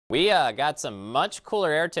We got some much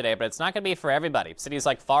cooler air today, but it's not going to be for everybody. Cities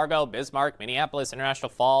like Fargo, Bismarck, Minneapolis, International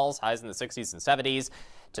Falls, highs in the 60s and 70s.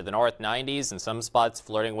 To the north, 90s, and some spots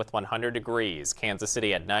flirting with 100 degrees. Kansas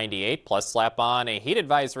City at 98, plus slap on a heat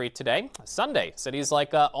advisory today. Sunday, cities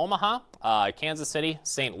like Omaha, Kansas City,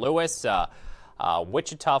 St. Louis,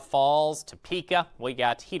 Wichita Falls, Topeka. We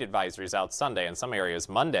got heat advisories out Sunday in some areas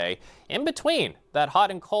Monday. In between that hot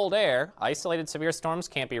and cold air, isolated severe storms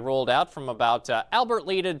can't be ruled out from about Albert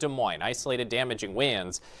Lea to Des Moines. Isolated damaging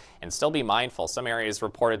winds. And still be mindful, some areas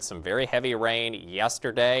reported some very heavy rain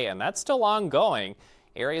yesterday, and that's still ongoing.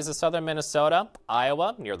 Areas of southern Minnesota,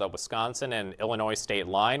 Iowa, near the Wisconsin and Illinois state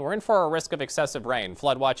line, we're in for a risk of excessive rain.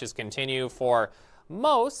 Flood watches continue for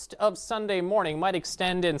most of Sunday morning, might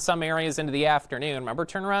extend in some areas into the afternoon. Remember,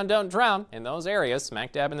 turn around, don't drown in those areas,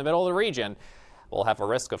 smack dab in the middle of the region. We'll have a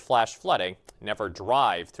risk of flash flooding. Never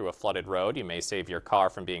drive through a flooded road. You may save your car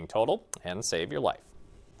from being totaled and save your life.